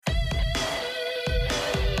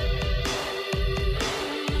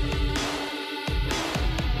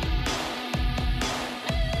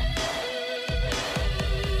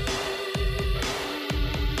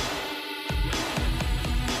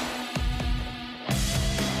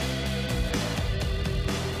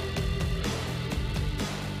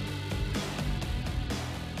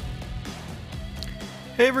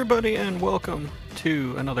Hey everybody, and welcome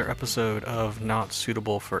to another episode of Not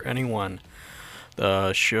Suitable for Anyone,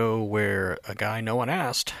 the show where a guy no one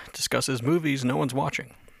asked discusses movies no one's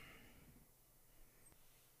watching.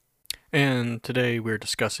 And today we're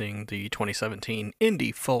discussing the 2017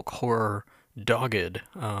 indie folk horror Dogged.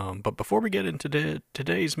 But before we get into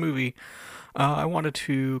today's movie, I wanted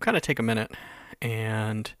to kind of take a minute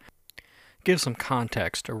and give some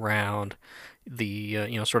context around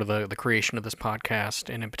the sort of the creation of this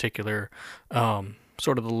podcast, and in particular,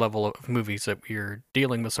 sort of the level of movies that we're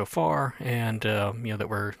dealing with so far, and that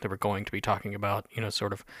we're going to be talking about,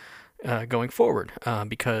 sort of going forward,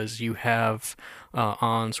 because you have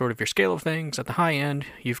on sort of your scale of things at the high end,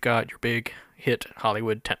 you've got your big hit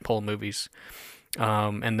Hollywood tentpole movies,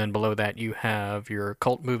 and then below that you have your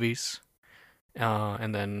cult movies,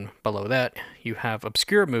 and then below that you have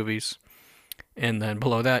obscure movies. And then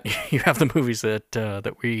below that, you have the movies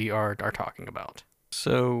that we are talking about.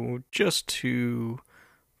 So just to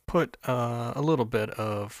put a little bit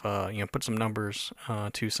of put some numbers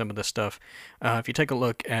to some of this stuff. If you take a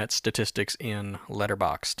look at statistics in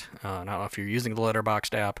Letterboxd, now if you're using the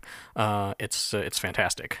Letterboxd app, it's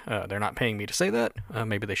fantastic. They're not paying me to say that.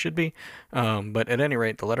 Maybe they should be, but at any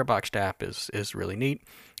rate, the Letterboxd app is really neat.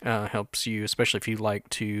 Helps you, especially if you like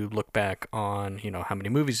to look back on how many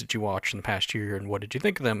movies did you watch in the past year and what did you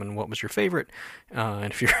think of them and what was your favorite.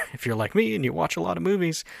 And if you're like me and you watch a lot of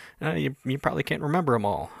movies, you probably can't remember them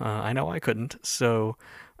all. I know I couldn't, so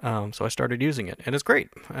I started using it, and it's great,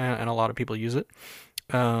 and a lot of people use it.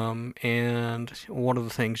 And one of the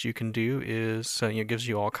things you can do is it gives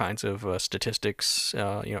you all kinds of statistics,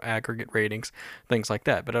 aggregate ratings, things like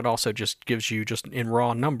that. But it also just gives you, just in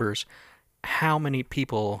raw numbers, how many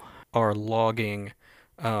people are logging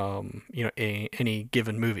any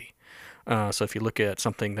given movie. So if you look at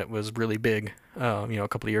something that was really big, a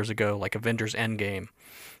couple of years ago, like Avengers Endgame,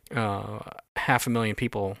 500,000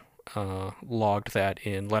 people logged that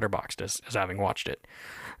in Letterboxd as having watched it.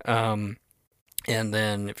 And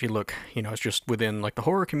then if you look, it's just within like the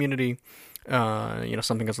horror community,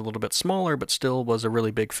 something that's a little bit smaller but still was a really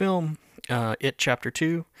big film. It Chapter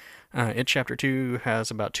 2. It Chapter 2 has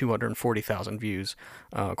about 240,000 views,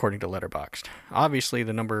 according to Letterboxd. Obviously,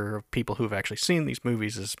 the number of people who've actually seen these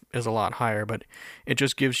movies is a lot higher, but it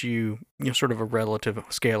just gives you, sort of a relative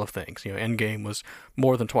scale of things. Endgame was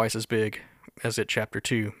more than twice as big as It Chapter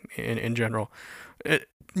 2 in general. It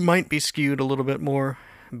might be skewed a little bit more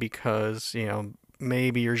because,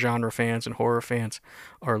 maybe your genre fans and horror fans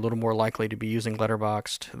are a little more likely to be using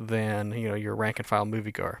Letterboxd than, your rank and file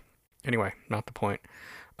moviegoer. Anyway, not the point.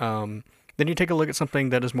 Then you take a look at something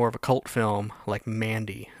that is more of a cult film, like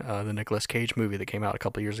Mandy, the Nicolas Cage movie that came out a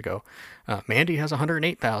couple of years ago. Mandy has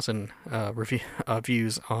 108,000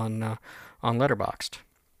 views on Letterboxd.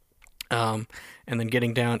 And then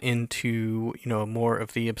getting down into more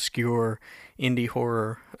of the obscure indie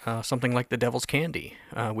horror, something like The Devil's Candy,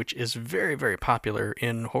 which is very, very popular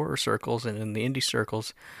in horror circles and in the indie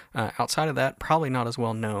circles. Outside of that, probably not as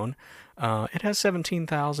well known. It has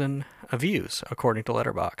 17,000 views according to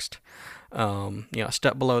Letterboxd. A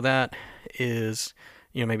step below that is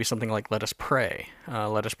maybe something like Let Us Pray.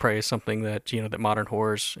 Let Us Pray is something that that modern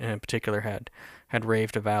horrors in particular had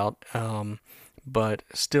raved about. But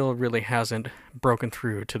still really hasn't broken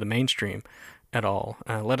through to the mainstream at all.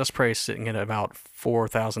 Let Us Pray is sitting at about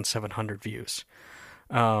 4,700 views.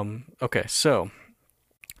 Okay, so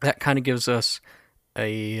that kind of gives us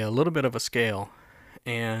a little bit of a scale,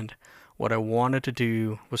 and what I wanted to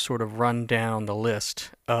do was sort of run down the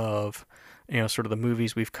list of sort of the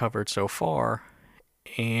movies we've covered so far,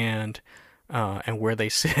 and where they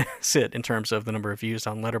sit in terms of the number of views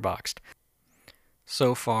on Letterboxd.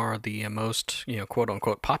 So far, the most,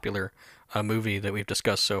 quote-unquote popular movie that we've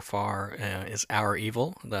discussed so far is Our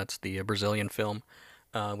Evil. That's the Brazilian film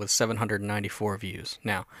with 794 views.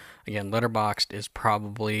 Now, again, Letterboxd is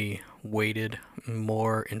probably weighted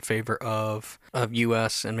more in favor of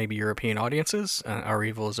U.S. and maybe European audiences. Our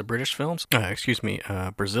Evil is a British film.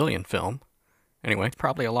 Brazilian film. Anyway, it's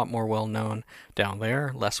probably a lot more well-known down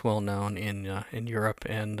there, less well-known in Europe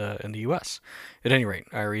and in the U.S. At any rate,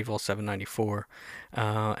 Our Evil 794,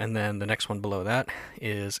 and then the next one below that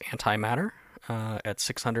is Antimatter at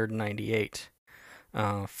 698,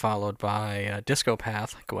 followed by Disco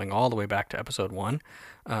Path, going all the way back to episode 1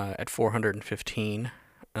 at 415.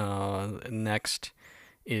 Next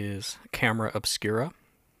is Camera Obscura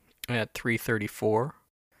at 334,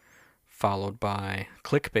 followed by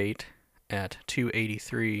Clickbait at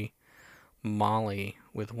 283, Molly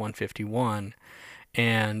with 151,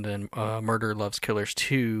 and then Murder Loves Killers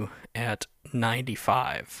 2 at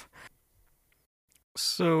 95.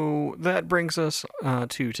 So that brings us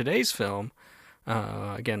to today's film,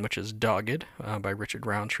 again, which is Dogged by Richard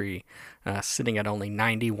Roundtree, sitting at only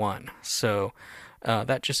 91. So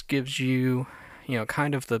that just gives you,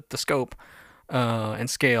 kind of the scope and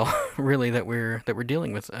scale, really, that we're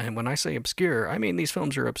dealing with. And when I say obscure, I mean these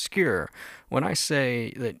films are obscure. When I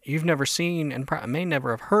say that you've never seen and may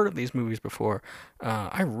never have heard of these movies before,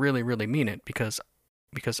 I really, really mean it because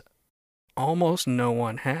almost no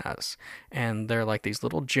one has, and they're like these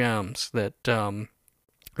little gems that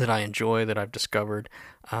I enjoy, that I've discovered,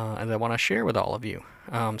 and that I want to share with all of you.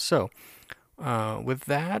 With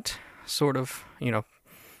that sort of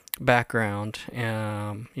background,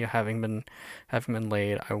 having been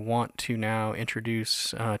laid, I want to now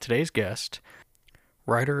introduce today's guest,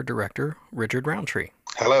 writer director Richard Roundtree.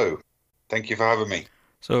 Hello. Thank you for having me.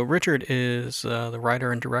 So Richard is the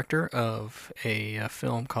writer and director of a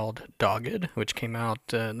film called Dogged, which came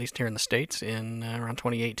out at least here in the states in around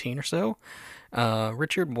 2018 or so.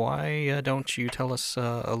 Richard, why don't you tell us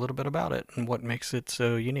a little bit about it and what makes it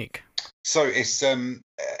so unique? So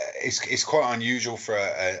it's quite unusual for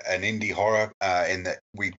an indie horror in that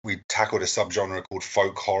we tackled a subgenre called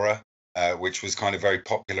folk horror, which was kind of very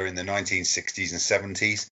popular in the 1960s and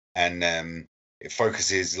 70s, and it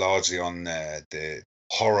focuses largely on the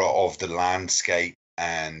horror of the landscape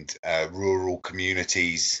and rural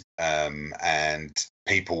communities and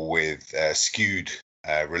people with skewed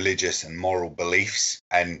religious and moral beliefs.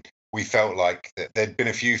 And we felt like that there'd been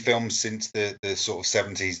a few films since the sort of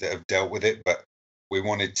 70s that have dealt with it, but we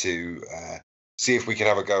wanted to see if we could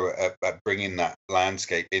have a go at bringing that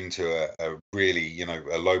landscape into a really,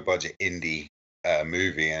 a low budget indie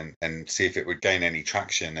movie and see if it would gain any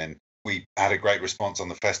traction. And we had a great response on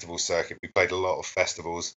the festival circuit. We played a lot of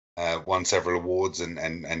festivals, won several awards, and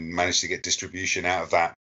managed to get distribution out of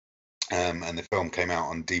that. And the film came out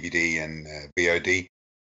on DVD and VOD.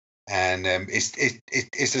 And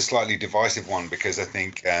it's a slightly divisive one because I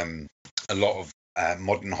think a lot of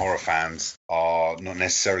modern horror fans are not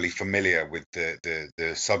necessarily familiar with the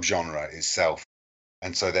subgenre itself,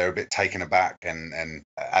 and so they're a bit taken aback. And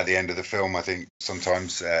at the end of the film, I think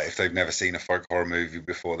sometimes if they've never seen a folk horror movie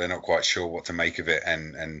before, they're not quite sure what to make of it,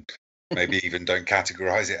 and maybe even don't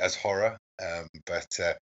categorize it as horror. But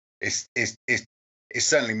it's it's it's it's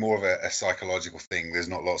certainly more of a psychological thing. There's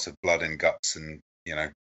not lots of blood and guts, and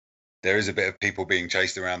there is a bit of people being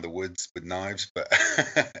chased around the woods with knives, but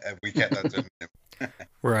we kept that to a minimum.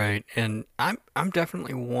 Right, and I'm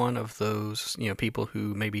definitely one of those people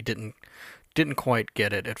who maybe didn't quite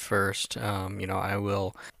get it at first. I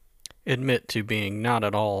will admit to being not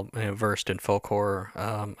at all versed in folk horror.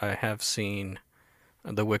 I have seen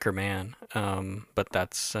The Wicker Man, but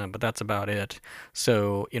that's about it.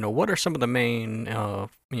 So, what are some of the main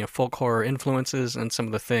folk horror influences and some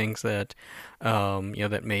of the things that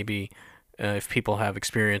that maybe if people have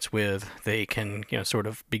experience with, they can sort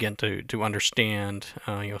of begin to understand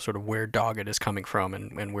sort of where Dogged is coming from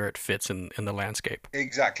and where it fits in the landscape.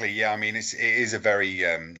 Exactly. Yeah. I mean, it is a very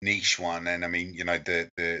niche one, and I mean,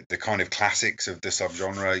 the kind of classics of the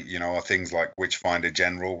subgenre, are things like Witchfinder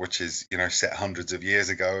General, which is set hundreds of years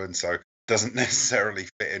ago, and so doesn't necessarily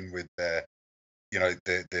fit in with the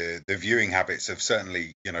viewing habits of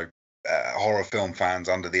certainly horror film fans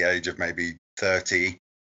under the age of maybe 30,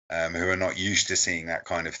 who are not used to seeing that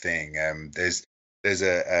kind of thing. There's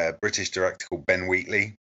a British director called Ben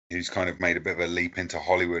Wheatley who's kind of made a bit of a leap into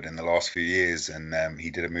Hollywood in the last few years, and he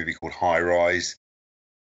did a movie called High Rise,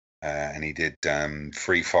 and he did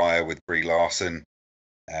Free Fire with Brie Larson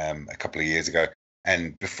a couple of years ago.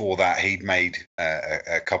 And before that, he'd made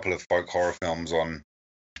a couple of folk horror films on,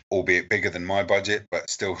 albeit bigger than my budget, but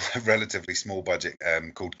still a relatively small budget,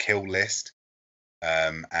 called Kill List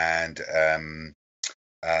and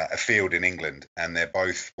A Field in England. And they're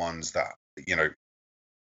both ones that,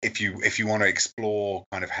 if you want to explore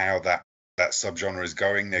kind of how that subgenre is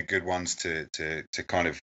going, they're good ones to kind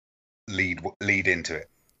of lead into it.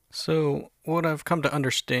 So, what I've come to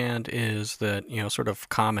understand is that, sort of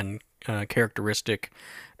common characteristic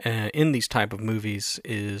in these type of movies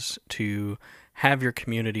is to have your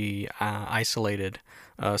community isolated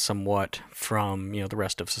somewhat from, the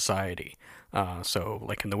rest of society. So,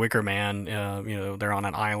 like in The Wicker Man, they're on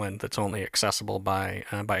an island that's only accessible by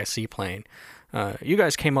a seaplane. You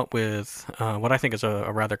guys came up with what I think is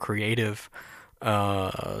a rather creative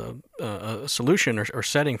solution or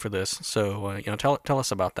setting for this. So tell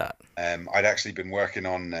us about that. I'd actually been working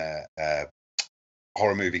on a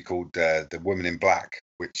horror movie called The Woman in Black,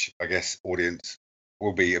 which I guess audience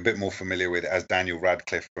will be a bit more familiar with as Daniel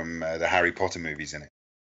Radcliffe from the Harry Potter movies in it.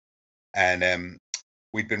 And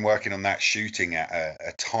we'd been working on that shooting at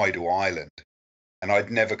a tidal island, And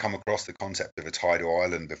I'd never come across the concept of a tidal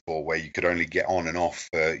island before, where you could only get on and off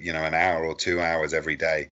for an hour or 2 hours every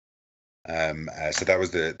day. So that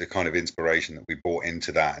was the kind of inspiration that we brought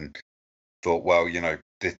into that, and thought, well,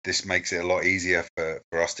 this makes it a lot easier for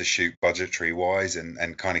us to shoot budgetary wise,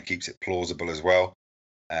 and kind of keeps it plausible as well.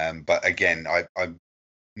 But again, I'm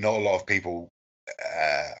not a lot of people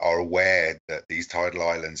are aware that these tidal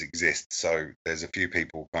islands exist. So there's a few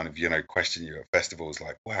people kind of question you at festivals,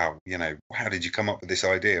 like, wow, how did you come up with this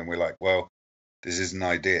idea? And we're like, well, this is an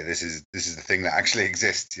idea. This is the thing that actually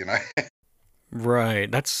exists.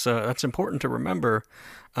 Right. That's important to remember,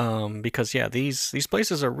 because yeah, these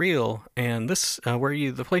places are real, and this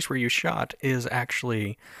the place where you shot is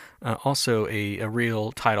actually also a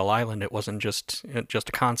real tidal island. It wasn't just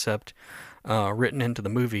a concept written into the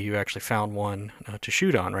movie. You actually found one to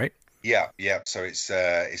shoot on, right? Yeah, yeah. So it's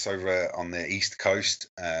over on the east coast,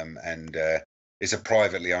 and it's a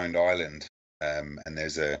privately owned island, and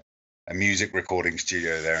there's a music recording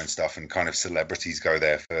studio there and stuff, and kind of celebrities go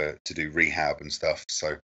there to do rehab and stuff.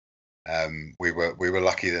 So we were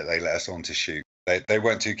lucky that they let us on to shoot. They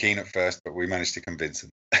weren't too keen at first, but we managed to convince them.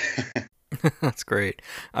 That's great,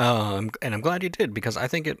 and I'm glad you did, because I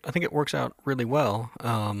think it works out really well.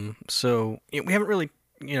 We haven't really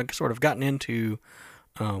sort of gotten into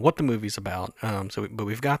what the movie's about. But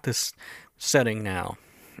we've got this setting now,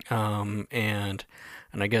 and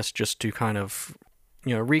I guess just to kind of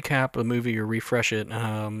recap the movie or refresh it,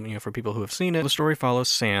 for people who have seen it, the story follows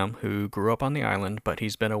Sam, who grew up on the island, but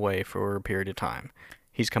he's been away for a period of time.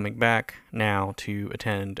 He's coming back now to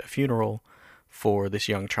attend a funeral for this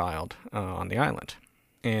young child on the island.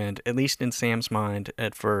 And at least in Sam's mind,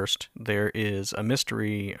 at first, there is a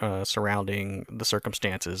mystery surrounding the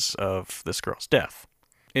circumstances of this girl's death.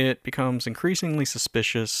 It becomes increasingly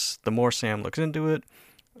suspicious the more Sam looks into it.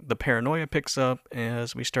 The paranoia picks up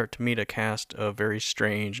as we start to meet a cast of very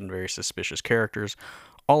strange and very suspicious characters,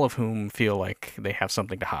 all of whom feel like they have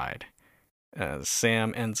something to hide.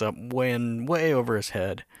 Sam ends up way over his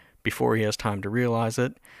head before he has time to realize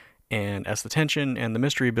it, and as the tension and the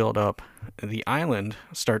mystery build up, the island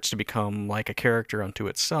starts to become like a character unto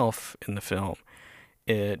itself in the film.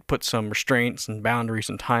 It puts some restraints and boundaries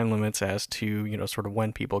and time limits as to, sort of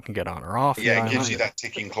when people can get on or off the Yeah, it island. gives you that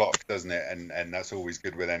ticking clock, doesn't it? And that's always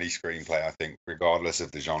good with any screenplay, I think, regardless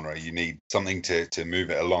of the genre. You need something to move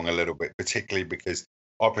it along a little bit, particularly because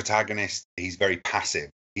our protagonist, he's very passive.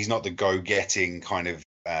 He's not the go-getting kind of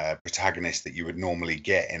protagonist that you would normally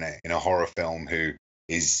get in a horror film, who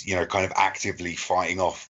is kind of actively fighting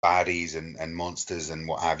off baddies and monsters and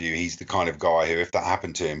what have you. He's the kind of guy who, if that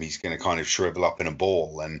happened to him, he's going to kind of shrivel up in a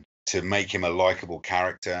ball. And to make him a likable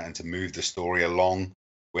character and to move the story along,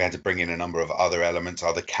 we had to bring in a number of other elements,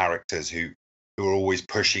 other characters who are always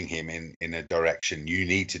pushing him in a direction. You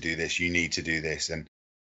need to do this, you need to do this. And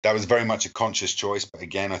that was very much a conscious choice. But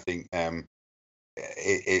again, I think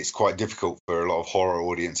it's quite difficult for a lot of horror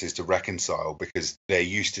audiences to reconcile, because they're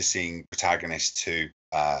used to seeing protagonists who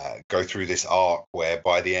go through this arc where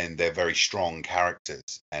by the end they're very strong characters,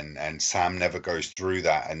 and Sam never goes through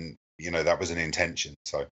that, and that was an intention.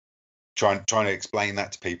 So trying to explain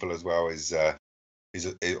that to people as well is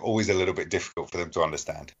always a little bit difficult for them to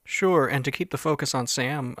understand. Sure, and to keep the focus on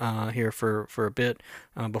Sam here for a bit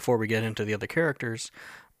before we get into the other characters,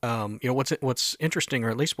 what's interesting, or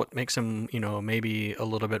at least what makes him maybe a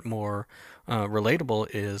little bit more relatable,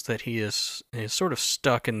 is that he is sort of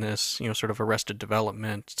stuck in this sort of arrested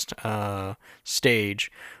development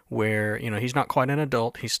stage where he's not quite an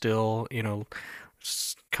adult. He's still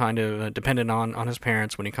kind of dependent on his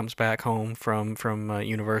parents. When he comes back home from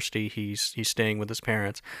university, he's staying with his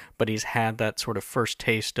parents, but he's had that sort of first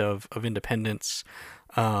taste of independence,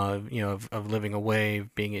 of living away,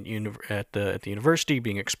 being at the university,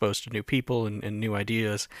 being exposed to new people and new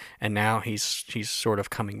ideas, and now he's sort of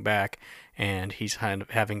coming back, and he's kind of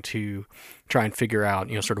having to try and figure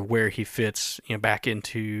out sort of where he fits back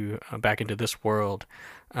into this world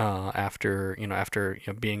after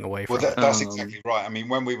being away Well, from it. that's exactly right. I mean,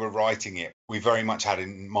 when we were writing it, we very much had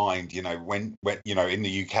in mind, when in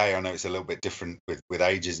the UK, I know it's a little bit different with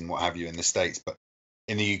ages and what have you in the States, but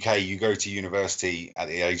in the UK, you go to university at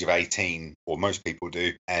the age of 18, or most people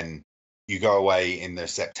do, and you go away in the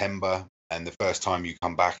September, and the first time you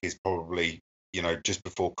come back is probably just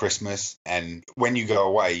before Christmas. And when you go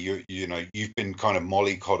away, you've been kind of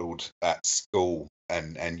mollycoddled at school,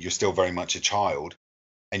 and you're still very much a child,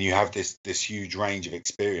 and you have this huge range of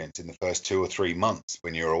experience in the first 2 or 3 months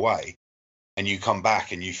when you're away, and you come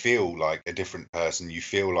back and you feel like a different person. You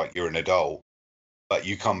feel like you're an adult, but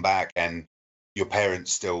you come back and your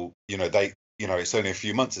parents still, they it's only a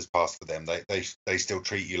few months has passed for them. They still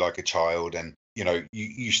treat you like a child, and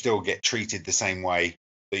you still get treated the same way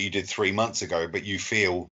that you did 3 months ago, but you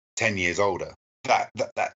feel 10 years older. That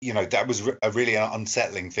was a really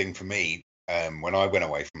unsettling thing for me when I went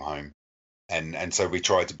away from home. And so we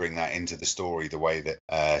tried to bring that into the story, the way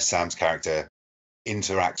that Sam's character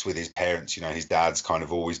interacts with his parents. His dad's kind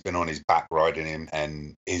of always been on his back riding him,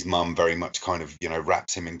 and his mum very much kind of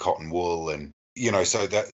wraps him in cotton wool, and so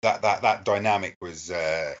that dynamic was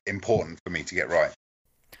important for me to get right.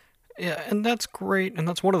 Yeah, and that's great, and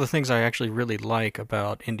that's one of the things I actually really like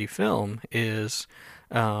about indie film is,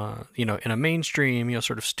 in a mainstream,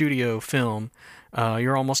 sort of studio film,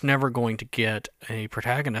 you're almost never going to get a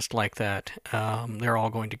protagonist like that. They're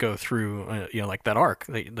all going to go through, like that arc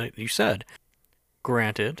that you said.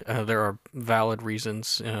 Granted, there are valid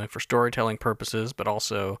reasons for storytelling purposes, but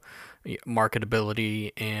also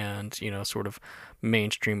marketability and sort of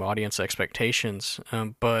mainstream audience expectations.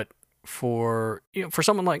 But for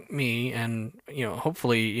someone like me, and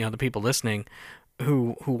hopefully the people listening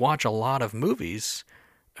who watch a lot of movies,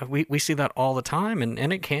 we see that all the time,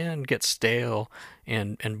 and it can get stale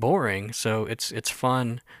and boring. So it's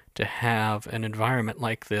fun to have an environment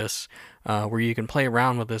like this where you can play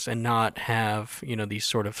around with this and not have these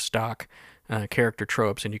sort of stock character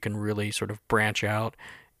tropes, and you can really sort of branch out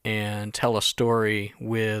and tell a story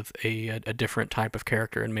with a different type of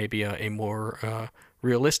character, and maybe a more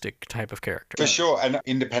realistic type of character. For sure, and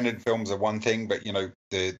independent films are one thing, but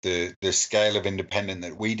the scale of independent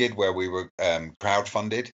that we did, where we were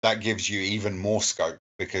crowdfunded, that gives you even more scope,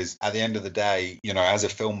 because at the end of the day, as a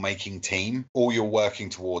filmmaking team, all you're working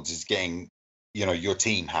towards is getting your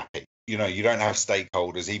team happy. You don't have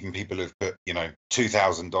stakeholders, even people who've put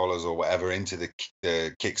 $2,000 or whatever into the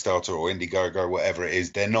Kickstarter or Indiegogo, whatever it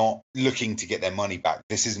is. They're not looking to get their money back.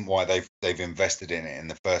 This isn't why they've invested in it in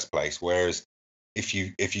the first place. Whereas if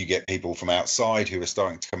you get people from outside who are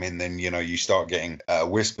starting to come in, then you start getting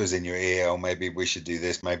whispers in your ear, oh, maybe we should do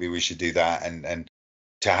this, maybe we should do that, and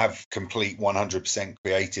to have complete 100%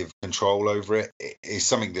 creative control over it is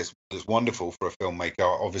something that's wonderful for a filmmaker.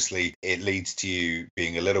 Obviously, it leads to you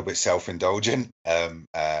being a little bit self-indulgent,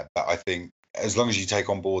 but I think as long as you take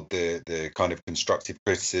on board the kind of constructive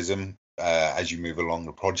criticism as you move along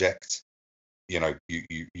the project,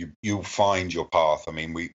 you'll find your path. I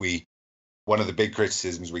mean, we one of the big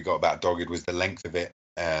criticisms we got about Dogged was the length of it.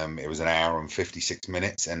 It was an hour and 56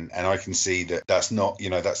 minutes, and I can see that's not,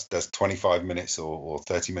 that's 25 minutes or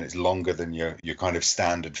 30 minutes longer than your kind of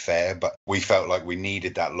standard fare. But we felt like we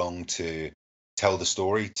needed that long to tell the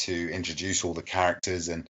story, to introduce all the characters.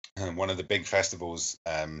 And one of the big festivals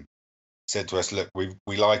said to us, look,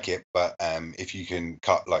 we like it, but if you can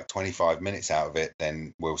cut like 25 minutes out of it,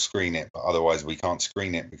 then we'll screen it. But otherwise, we can't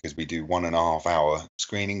screen it because we do 1.5 hour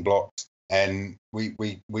screening blocks. And we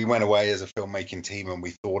went away as a filmmaking team, and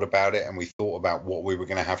we thought about it, and we thought about what we were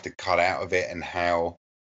going to have to cut out of it and how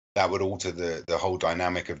that would alter the whole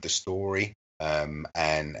dynamic of the story.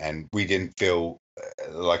 And we didn't feel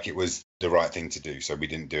like it was the right thing to do, so we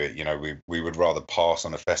didn't do it. We would rather pass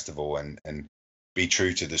on a festival and be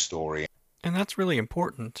true to the story. And that's really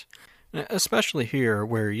important, especially here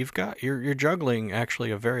where you're juggling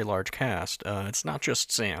actually a very large cast. It's not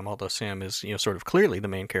just Sam, although Sam is sort of clearly the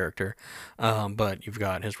main character, but you've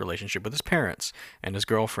got his relationship with his parents and his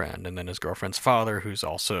girlfriend, and then his girlfriend's father, who's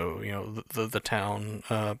also the town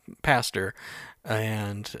pastor,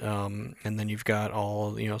 and then you've got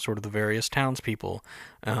all sort of the various townspeople,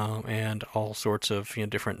 and all sorts of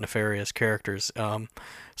different nefarious characters.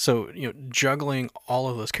 So juggling all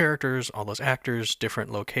of those characters, all those actors,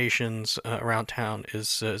 different locations around town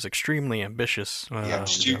is extremely ambitious. Yeah,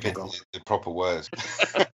 stupid is the proper word.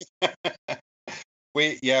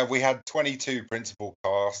 We had 22 principal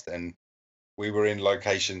cast, and we were in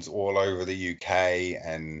locations all over the UK,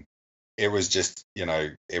 and it was just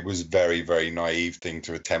it was very, very naive thing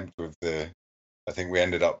to attempt with I think we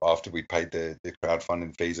ended up, after we paid the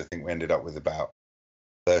crowdfunding fees, I think we ended up with about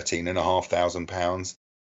 £13,500,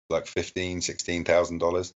 like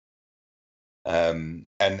 $16,000. And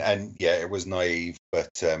yeah, it was naive, but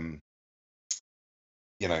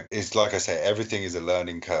it's like I say, everything is a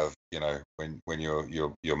learning curve. When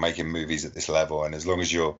you're making movies at this level, and as long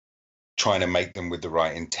as you're trying to make them with the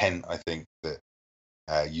right intent, I think that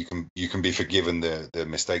you can be forgiven the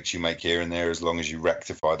mistakes you make here and there, as long as you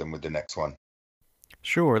rectify them with the next one.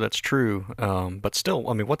 Sure, that's true. But still,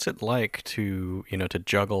 I mean, what's it like to to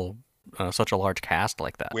juggle such a large cast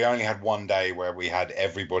like that? We only had one day where we had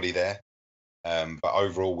everybody there. But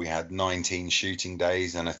overall, we had 19 shooting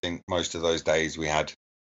days, and I think most of those days we had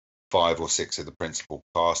 5 or 6 of the principal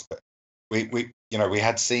cast. But we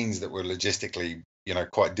had scenes that were logistically,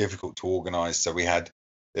 quite difficult to organise. So we had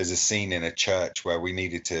there's a scene in a church where we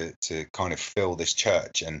needed to kind of fill this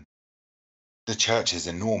church, and the church is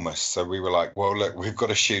enormous. So we were like, well, look, we've got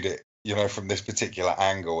to shoot it, from this particular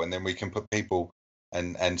angle, and then we can put people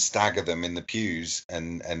and stagger them in the pews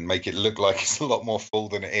and make it look like it's a lot more full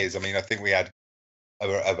than it is. I mean, I think we had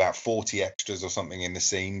about 40 extras or something in the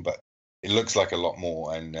scene, but it looks like a lot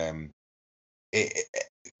more. And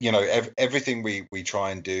everything we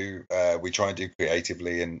try and do, we try and do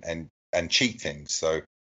creatively and cheat things. So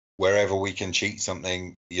wherever we can cheat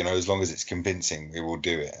something, as long as it's convincing, we will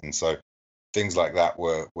do it. And so things like that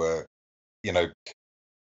were you know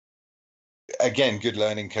again, good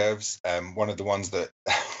learning curves. One of the ones that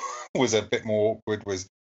was a bit more awkward was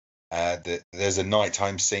there's a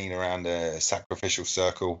nighttime scene around a sacrificial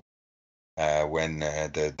circle when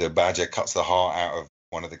the badger cuts the heart out of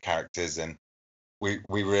one of the characters, and we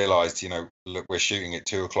realized, look, we're shooting at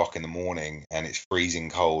 2 o'clock in the morning and it's freezing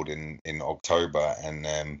cold in October,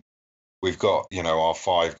 and we've got, our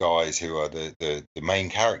 5 guys who are the main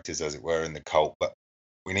characters, as it were, in the cult, but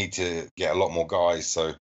we need to get a lot more guys.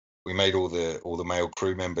 So we made all the male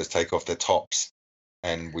crew members take off their tops,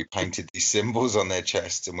 and we painted these symbols on their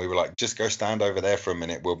chests, and we were like, just go stand over there for a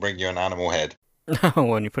minute, we'll bring you an animal head.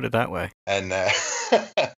 When you put it that way. And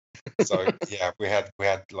so yeah, we had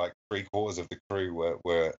like 3/4 of the crew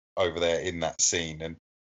were over there in that scene, and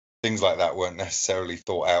things like that weren't necessarily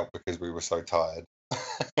thought out because we were so tired.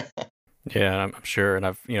 Yeah, I'm sure, and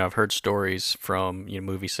I've heard stories from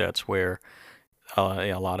movie sets where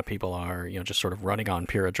a lot of people are just sort of running on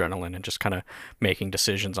pure adrenaline and just kind of making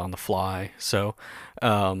decisions on the fly. So,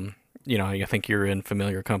 I think you're in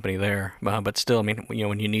familiar company there, but still, I mean,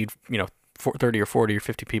 when you need 30 or 40 or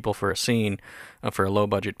 50 people for a scene, for a low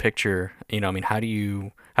budget picture, I mean, how do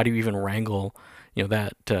you even wrangle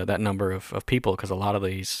that number of people, because a lot of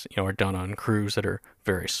these are done on crews that are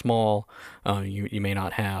very small. You may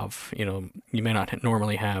not have you may not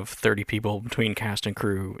normally have 30 people between cast and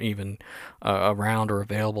crew even around or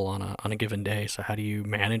available on a given day. So how do you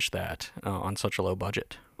manage that on such a low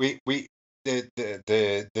budget? We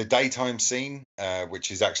the daytime scene, which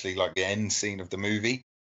is actually like the end scene of the movie,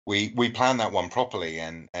 we planned that one properly,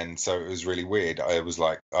 and so it was really weird. I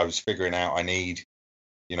was figuring out I need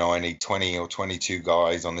 20 or 22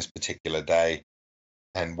 guys on this particular day.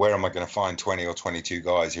 And where am I going to find 20 or 22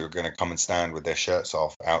 guys who are going to come and stand with their shirts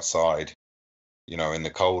off outside, in the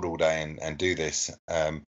cold all day and do this?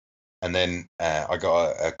 And then I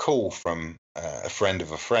got a call from a friend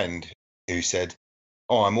of a friend who said,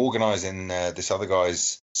 oh, I'm organizing this other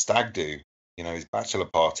guy's stag do, his bachelor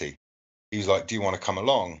party. He was like, do you want to come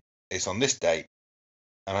along? It's on this date.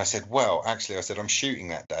 And I said, well, actually, I'm shooting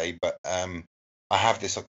that day, but I have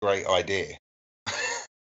this great idea.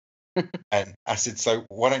 And I said, so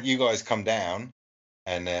why don't you guys come down,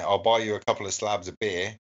 and I'll buy you a couple of slabs of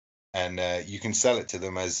beer, and you can sell it to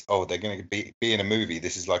them as, oh, they're going to be in a movie.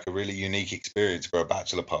 This is like a really unique experience for a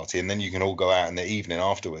bachelor party. And then you can all go out in the evening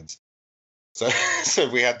afterwards. So so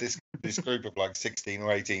we had this group of like 16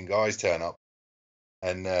 or 18 guys turn up,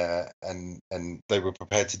 and they were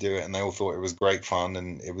prepared to do it, and they all thought it was great fun,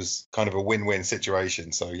 and it was kind of a win-win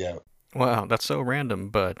situation. So yeah. Wow, that's so random,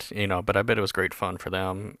 but I bet it was great fun for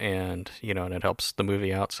them, and it helps the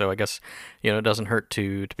movie out. So I guess it doesn't hurt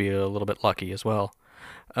to be a little bit lucky as well.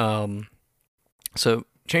 Um, so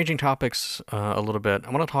changing topics a little bit, I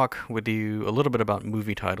want to talk with you a little bit about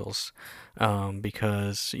movie titles,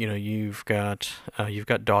 because you've got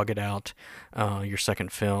Dog It Out, your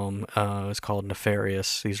second film is called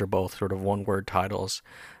Nefarious. These are both sort of one-word titles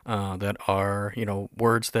that are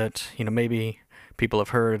words that maybe people have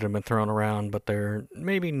heard and been thrown around, but they're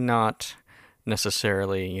maybe not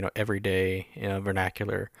necessarily everyday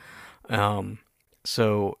vernacular. Um,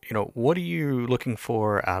 so, what are you looking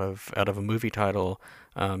for out of a movie title?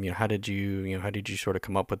 How did you sort of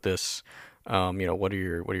come up with this? What are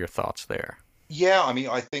your thoughts there? Yeah, I mean,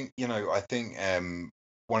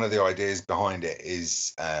 one of the ideas behind it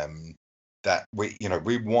is that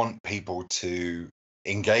we want people to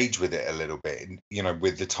engage with it a little bit,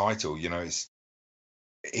 with the title. It's,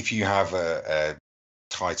 if you have a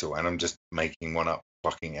title, and I'm just making one up,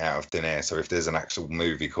 plucking it out of thin air. So if there's an actual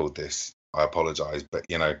movie called this, I apologize, but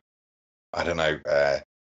I don't know,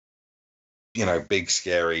 big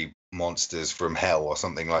scary monsters from hell or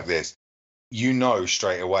something like this.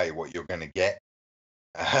 Straight away what you're going to get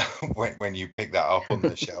when you pick that up on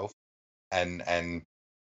the shelf, and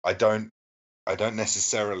I don't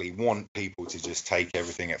necessarily want people to just take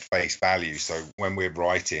everything at face value. So when we're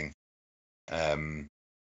writing,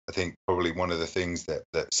 I think probably one of the things that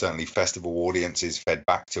certainly festival audiences fed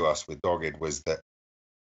back to us with Dogged was that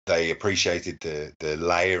they appreciated the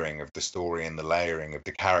layering of the story and the layering of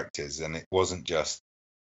the characters, and it wasn't just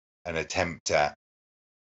an attempt at,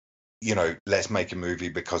 let's make a movie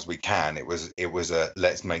because we can. It was a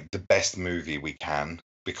let's make the best movie we can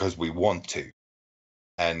because we want to,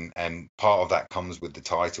 and part of that comes with the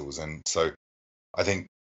titles. And so I think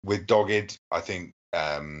with Dogged, I think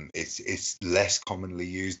it's less commonly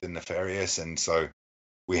used than Nefarious, and so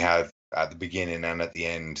we have at the beginning and at the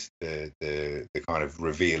end the kind of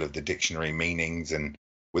reveal of the dictionary meanings, and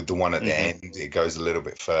with the one at the end it goes a little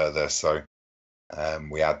bit further. So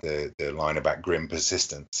we add the line about grim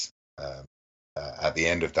persistence at the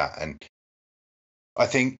end of that, and I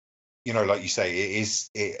think, like you say,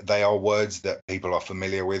 they are words that people are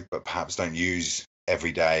familiar with, but perhaps don't use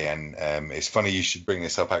every day. And it's funny you should bring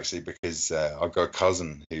this up, actually, because I've got a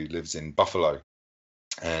cousin who lives in Buffalo,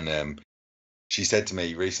 and she said to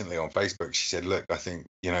me recently on Facebook, she said, look, I think,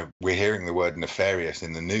 we're hearing the word nefarious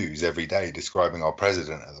in the news every day describing our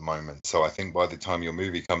president at the moment. So I think by the time your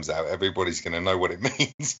movie comes out, everybody's going to know what it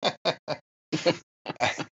means.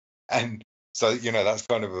 And so, that's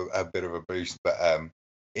kind of a bit of a boost. But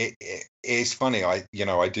it's funny. I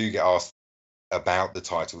do get asked about the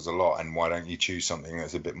titles a lot, and why don't you choose something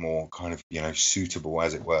that's a bit more kind of, suitable,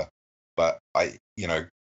 as it were. But I'm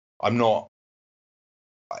not.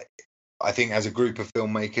 I think as a group of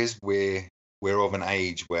filmmakers, we're of an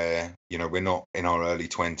age where, we're not in our early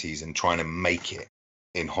 20s and trying to make it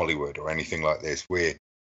in Hollywood or anything like this. We're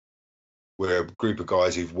a group of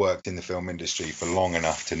guys who've worked in the film industry for long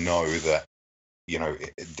enough to know that,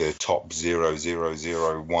 the top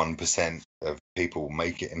 0.0001% of people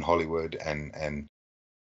make it in Hollywood, and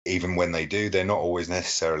even when they do, they're not always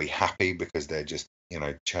necessarily happy, because they're just,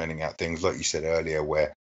 churning out things like you said earlier,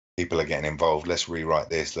 where people are getting involved. Let's rewrite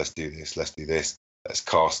this. Let's do this. Let's do this. Let's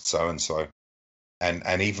cast so and so.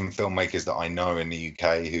 And even filmmakers that I know in the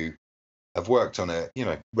UK who have worked on a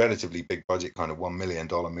relatively big budget, kind of $1 million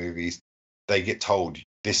movies, they get told,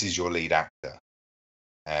 this is your lead actor,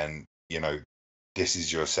 and this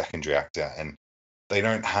is your secondary actor, and they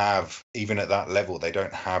don't have, even at that level, they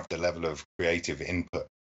don't have the level of creative input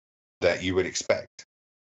that you would expect.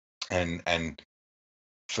 And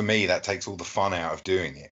for me, that takes all the fun out of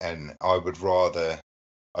doing it. And I'd rather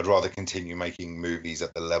continue making movies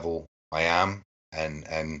at the level I am,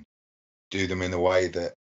 and do them in a way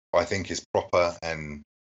that I think is proper and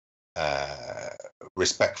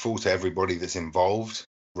respectful to everybody that's involved,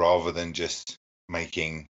 rather than just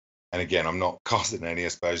making. And again, I'm not casting any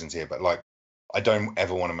aspersions here, but like, I don't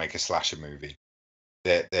ever want to make a slasher movie.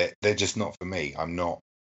 They're just not for me. I'm not.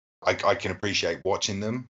 I can appreciate watching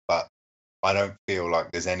them, but I don't feel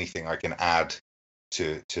like there's anything I can add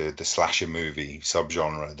to the slasher movie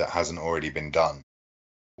subgenre that hasn't already been done.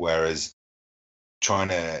 Whereas trying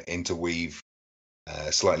to interweave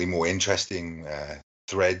slightly more interesting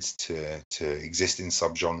threads to existing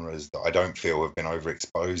subgenres that I don't feel have been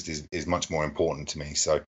overexposed is much more important to me.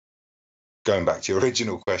 So going back to your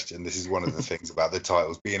original question, this is one of the things about the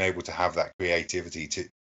titles, being able to have that creativity to,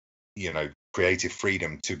 creative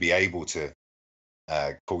freedom to be able to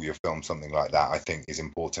call your film something like that, I think is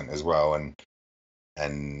important as well. And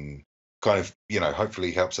kind of,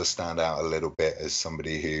 hopefully helps us stand out a little bit as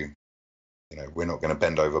somebody who, we're not going to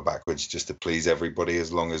bend over backwards just to please everybody,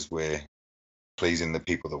 as long as we're pleasing the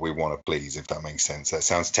people that we want to please, if that makes sense. That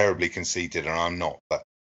sounds terribly conceited, and I'm not, but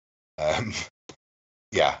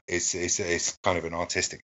yeah, it's kind of an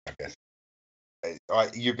artistic, I guess.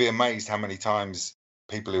 You'd be amazed how many times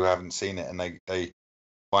people who haven't seen it, and they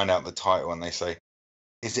find out the title and they say,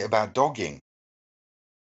 is it about dogging?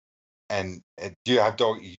 And do you have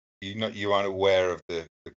dog? You aren't aware of the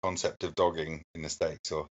concept of dogging in the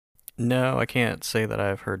States, or? No, I can't say that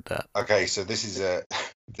I've heard that. Okay, so this is a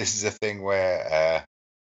this is a thing where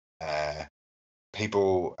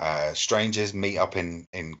people, strangers, meet up in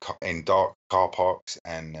dark car parks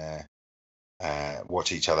and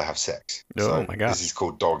watch each other have sex. Oh So my this gosh. is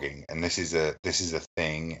called dogging, and this is a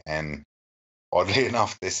thing. And oddly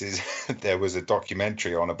enough, there was a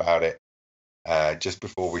documentary on about it just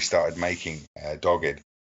before we started making Dogged,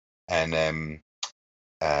 and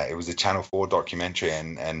it was a Channel 4 documentary,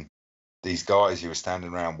 and these guys who were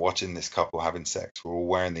standing around watching this couple having sex were all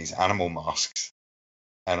wearing these animal masks.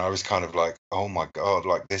 And I was kind of like, oh my God,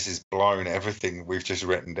 like, this is blown everything we've just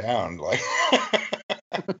written down. Like,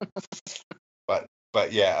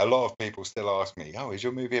 but yeah, a lot of people still ask me, oh, is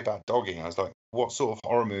your movie about dogging? I was like, what sort of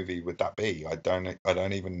horror movie would that be? I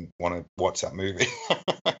don't even want to watch that movie.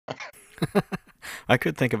 I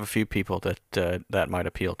could think of a few people that that might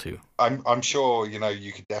appeal to. I'm sure,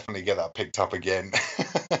 you could definitely get that picked up again.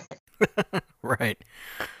 Right.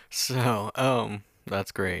 So,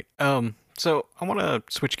 That's great. So I want to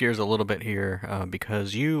switch gears a little bit here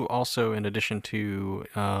because you also, in addition to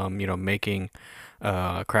making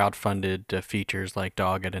crowd-funded features like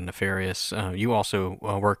Dogged and Nefarious, you also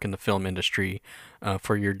work in the film industry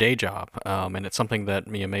for your day job, and it's something that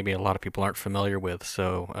maybe a lot of people aren't familiar with.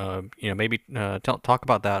 So maybe talk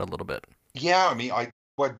about that a little bit. Yeah, I mean,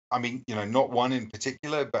 not one in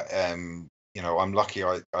particular, but I'm lucky.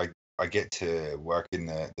 I get to work in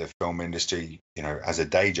the film industry, as a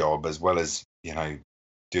day job as well as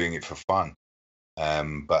doing it for fun.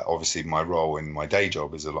 But obviously, my role in my day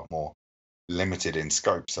job is a lot more limited in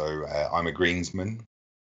scope. So I'm a greensman.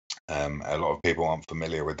 A lot of people aren't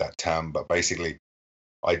familiar with that term, but basically,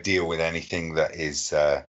 I deal with anything that is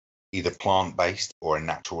either plant-based or a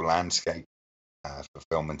natural landscape for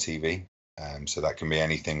film and TV. So that can be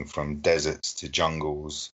anything from deserts to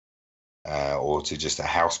jungles, or to just a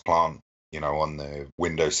house plant, on the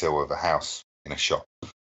windowsill of a house in a shop,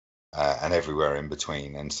 and everywhere in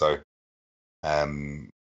between. And so um,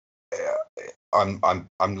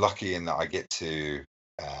 I'm lucky in that I get to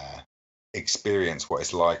experience what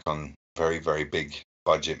it's like on very, very big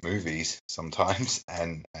budget movies sometimes,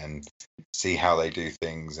 and see how they do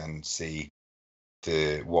things, and see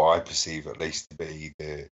the what I perceive at least to be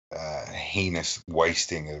the heinous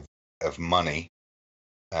wasting of money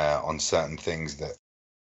on certain things that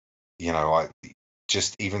I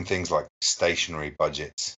just, even things like stationery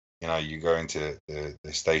budgets. You go into the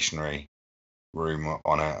stationery room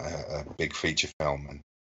on a big feature film, and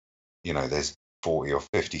there's 40 or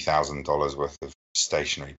 $50,000 worth of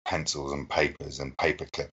stationery, pencils and papers and paper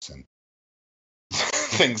clips and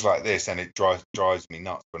things like this, and it drives me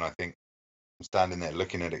nuts when I think I'm standing there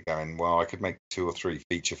looking at it, going, "Well, I could make 2 or 3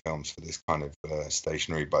 feature films for this kind of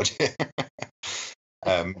stationary budget."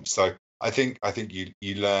 So I think you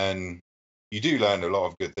do learn a lot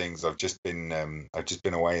of good things. I've just been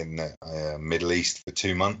away in the Middle East for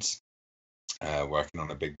 2 months, working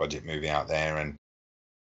on a big budget movie out there, and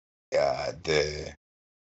the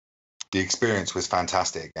experience was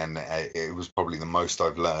fantastic, and it was probably the most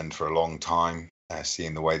I've learned for a long time,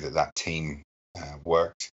 seeing the way that team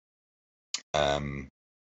worked. Um,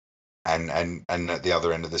 and at the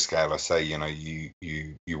other end of the scale, I say,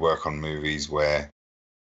 you work on movies where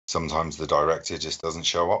sometimes the director just doesn't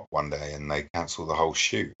show up one day and they cancel the whole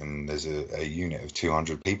shoot, and there's a unit of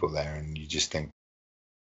 200 people there, and you just think,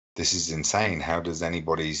 this is insane. How does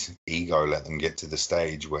anybody's ego let them get to the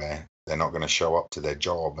stage where they're not going to show up to their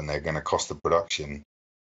job, and they're going to cost the production,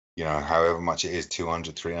 however much it is,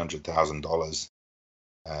 200, $300,000,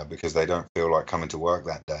 because they don't feel like coming to work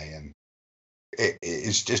that day. And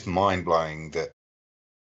it's just mind blowing that,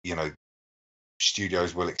 you know,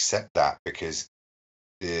 studios will accept that, because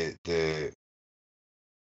the the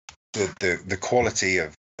the quality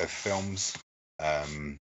of films,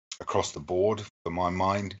 across the board, for my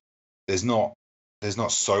mind, there's not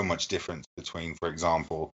so much difference between, for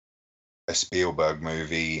example, a Spielberg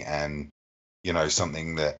movie and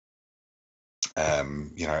something that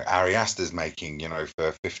Ari Aster's making,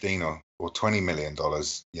 for 15 or $20 million,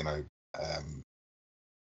 um,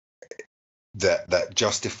 that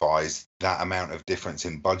justifies that amount of difference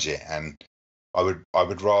in budget. And I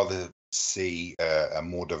would rather see a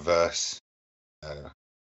more diverse uh,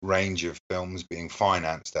 range of films being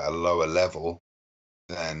financed at a lower level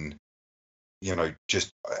than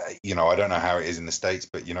just I don't know how it is in the States,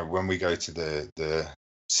 but when we go to the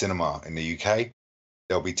cinema in the UK,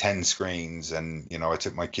 there'll be 10 screens, and I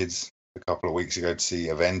took my kids a couple of weeks ago to see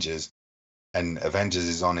Avengers, and Avengers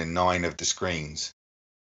is on in 9 of the screens.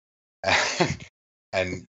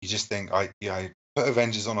 And you just think, put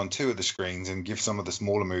Avengers on 2 of the screens, and give some of the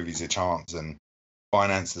smaller movies a chance, and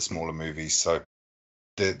finance the smaller movies. So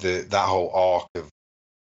that whole arc of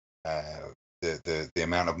the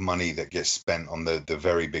amount of money that gets spent on the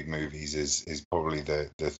very big movies is probably the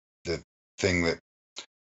thing that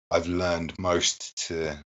I've learned most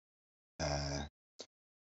to uh,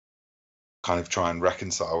 kind of try and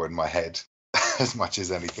reconcile in my head as much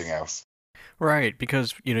as anything else. Right,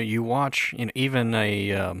 because you watch even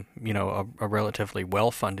a relatively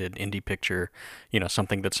well-funded indie picture,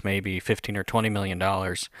 something that's maybe 15 or 20 million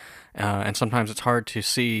dollars, and sometimes it's hard to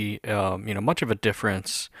see much of a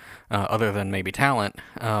difference other than maybe talent.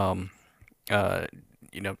 Uh,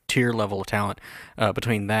 tier level of talent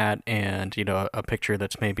between that and a picture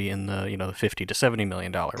that's maybe in the the 50 to 70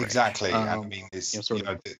 million dollar range. Exactly. And I mean, it's Sort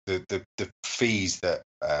of. the fees that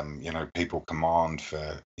people command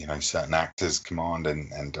for certain actors command,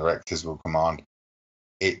 and directors will command.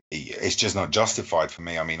 It's just not justified for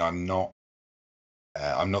me. I mean, I'm not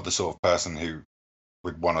the sort of person who,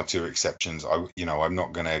 with one or two exceptions, I'm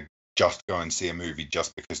not going to just go and see a movie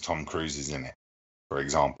just because Tom Cruise is in it, for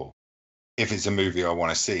example. If it's a movie I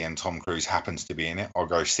want to see and Tom Cruise happens to be in it, I'll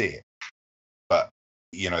go see it. But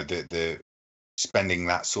the spending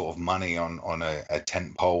that sort of money on a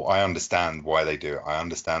tent pole, I understand why they do it. I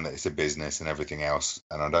understand that it's a business and everything else,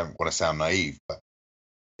 and I don't want to sound naive, but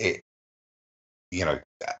it,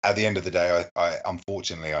 at the end of the day, I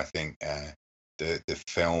unfortunately I think the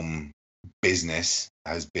film business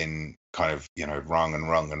has been kind of rung and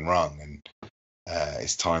rung and rung, and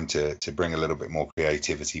it's time to bring a little bit more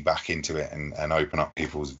creativity back into it and open up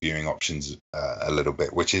people's viewing options a little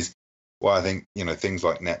bit, which is why I think things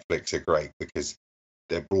like Netflix are great, because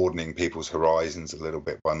they're broadening people's horizons a little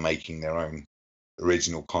bit by making their own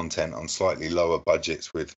original content on slightly lower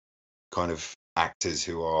budgets with kind of actors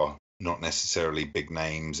who are not necessarily big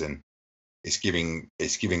names, and it's giving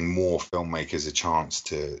more filmmakers a chance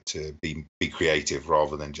to be creative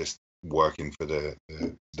rather than just working for the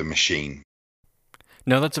machine.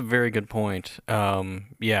 No, that's a very good point.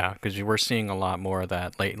 Yeah, because we're seeing a lot more of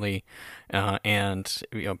that lately, and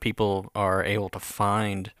people are able to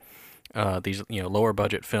find these lower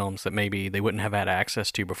budget films that maybe they wouldn't have had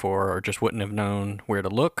access to before, or just wouldn't have known where to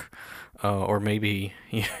look, or maybe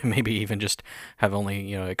maybe even just have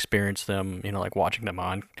only experienced them like watching them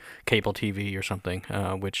on cable TV or something,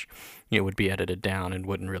 which would be edited down and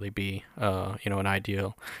wouldn't really be an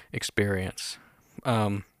ideal experience.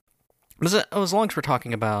 Um, as long as we're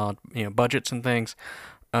talking about budgets and things,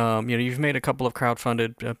 you've made a couple of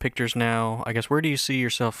crowdfunded pictures now. I guess where do you see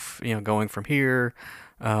yourself, going from here?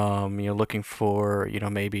 Looking for,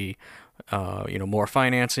 maybe, more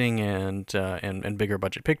financing and bigger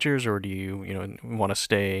budget pictures, or do you, want to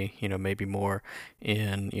stay, maybe more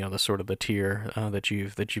in, the sort of the tier that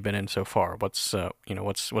you've been in so far? What's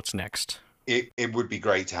next? It would be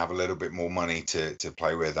great to have a little bit more money to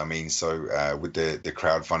play with. I mean, so with the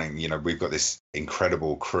crowdfunding, we've got this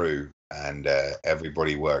incredible crew, and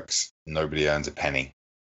everybody works. Nobody earns a penny.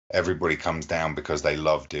 Everybody comes down because they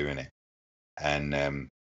love doing it, and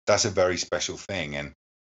that's a very special thing. And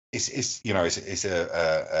it's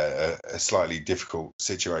a slightly difficult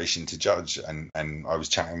situation to judge. And I was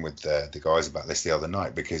chatting with the guys about this the other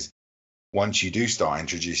night, because once you do start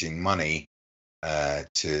introducing money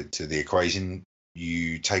to the equation,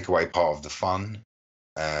 you take away part of the fun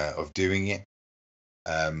of doing it.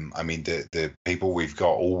 I mean, the people we've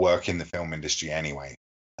got all work in the film industry anyway,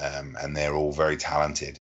 and they're all very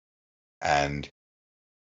talented, and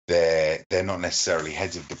they're not necessarily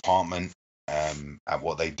heads of department at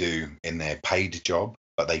what they do in their paid job,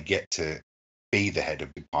 but they get to be the head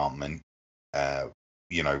of department,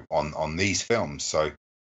 on these films. So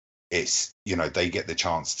it's they get the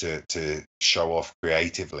chance to show off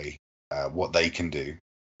creatively what they can do,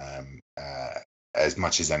 as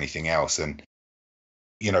much as anything else. And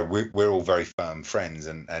we're all very firm friends,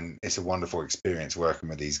 and it's a wonderful experience working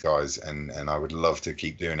with these guys, and I would love to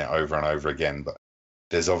keep doing it over and over again. But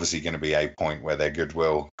there's obviously going to be a point where their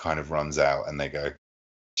goodwill kind of runs out, and they go,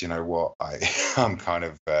 do you know what, I'm kind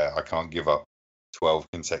of I can't give up 12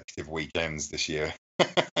 consecutive weekends this year.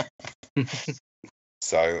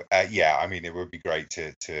 So yeah, I mean, it would be great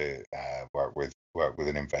to work with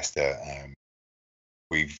an investor.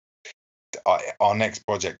 We've our next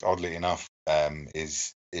project, oddly enough,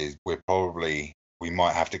 is we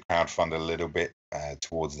might have to crowdfund a little bit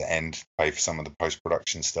towards the end to pay for some of the post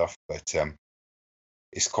production stuff, but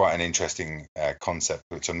it's quite an interesting concept,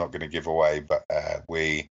 which I'm not going to give away. But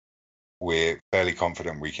we're fairly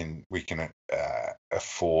confident we can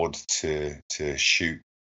afford to shoot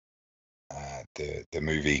the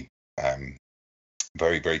movie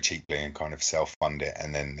very, very cheaply and kind of self-fund it,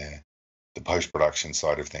 and then the post-production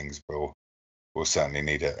side of things will certainly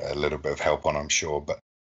need a little bit of help on, I'm sure. But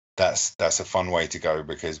that's a fun way to go,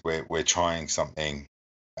 because we're trying something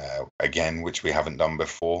again which we haven't done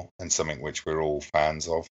before, and something which we're all fans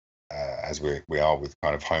of, as we are with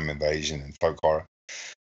kind of home invasion and folk horror.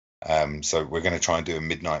 So we're going to try and do a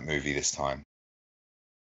midnight movie this time,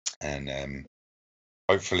 and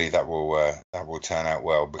hopefully that will turn out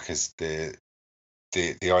well, because the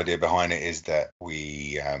idea behind it is that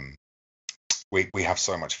we have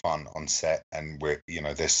so much fun on set, and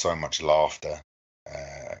there's so much laughter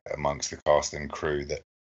amongst the cast and crew, that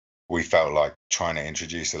we felt like trying to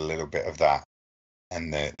introduce a little bit of that,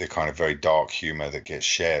 and the kind of very dark humor that gets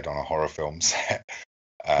shared on a horror film set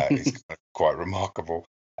is kind of quite remarkable.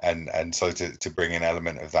 And so to bring an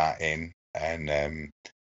element of that in, and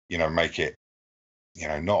make it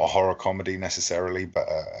not a horror comedy necessarily, but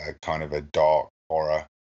a kind of a dark horror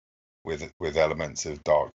with elements of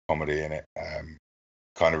dark comedy in it,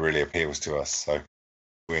 kind of really appeals to us. So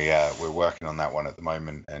we're working on that one at the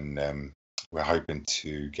moment, and we're hoping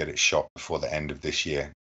to get it shot before the end of this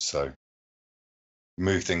year. So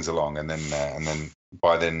move things along, and then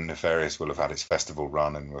by then Nefarious will have had its festival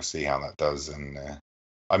run, and we'll see how that does. And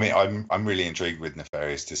I mean, I'm really intrigued with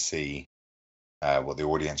Nefarious to see what the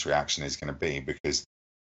audience reaction is going to be, because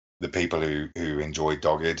the people who enjoy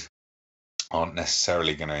Dogged aren't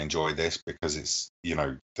necessarily going to enjoy this, because it's, you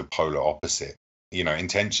know, the polar opposite, you know,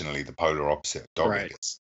 intentionally the polar opposite of Dogged. Right.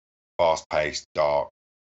 It's fast paced, dark,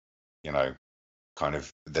 you know, kind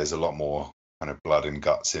of, there's a lot more kind of blood and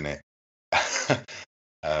guts in it.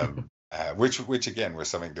 Which again was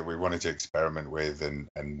something that we wanted to experiment with, and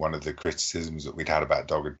one of the criticisms that we'd had about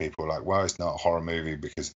Dogged, people were like, well, it's not a horror movie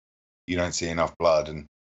because you don't see enough blood, and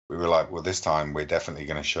we were like, well, this time we're definitely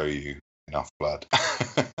going to show you enough blood.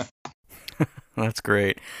 That's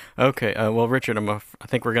great. Okay, well, Richard, I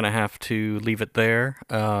think we're going to have to leave it there.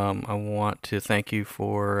 I want to thank you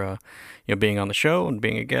for being on the show and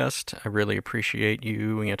being a guest. I really appreciate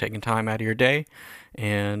you taking time out of your day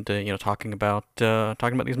and talking about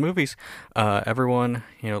these movies. Everyone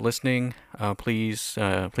listening, please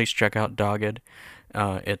check out Dogged.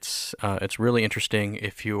 It's really interesting.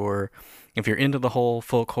 If you're into the whole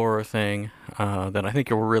folk horror thing, then I think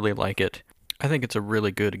you'll really like it. I think it's a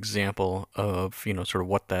really good example of sort of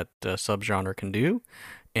what that subgenre can do,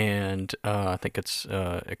 and I think it's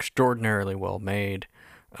extraordinarily well made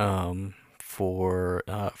for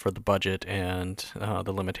the budget and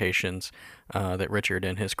the limitations that Richard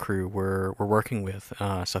and his crew were working with. So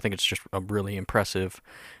I think it's just a really impressive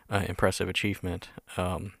achievement.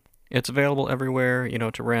 It's available everywhere,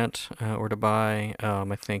 to rent or to buy.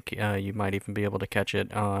 I think you might even be able to catch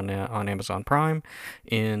it on Amazon Prime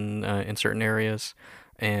in certain areas.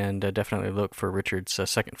 And definitely look for Richard's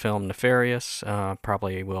second film, Nefarious.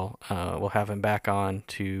 Probably we'll have him back on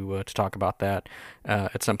to talk about that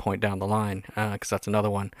at some point down the line, because that's another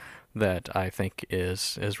one that I think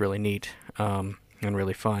is really neat and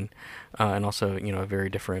really fun, and also a very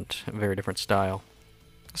different style.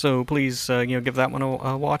 So please, give that one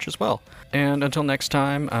a watch as well. And until next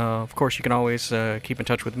time, of course, you can always keep in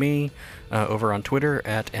touch with me over on Twitter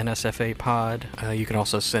at NSFApod. You can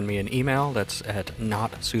also send me an email. That's at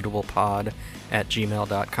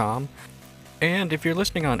notsuitablepod@gmail.com. And if you're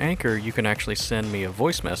listening on Anchor, you can actually send me a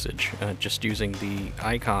voice message just using the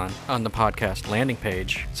icon on the podcast landing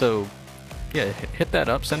page. So yeah, hit that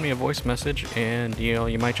up, send me a voice message, and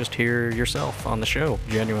you might just hear yourself on the show.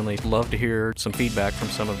 Genuinely love to hear some feedback from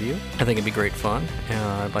some of you. I think it'd be great fun.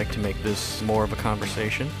 I'd like to make this more of a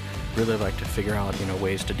conversation. Really like to figure out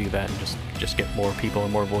ways to do that and just get more people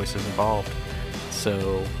and more voices involved.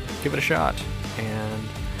 So give it a shot, and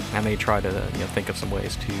I may try to think of some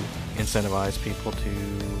ways to incentivize people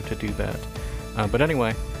to do that. But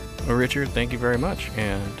anyway, Richard, thank you very much,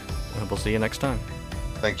 and we'll see you next time.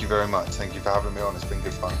 Thank you very much. Thank you for having me on. It's been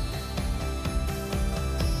good fun.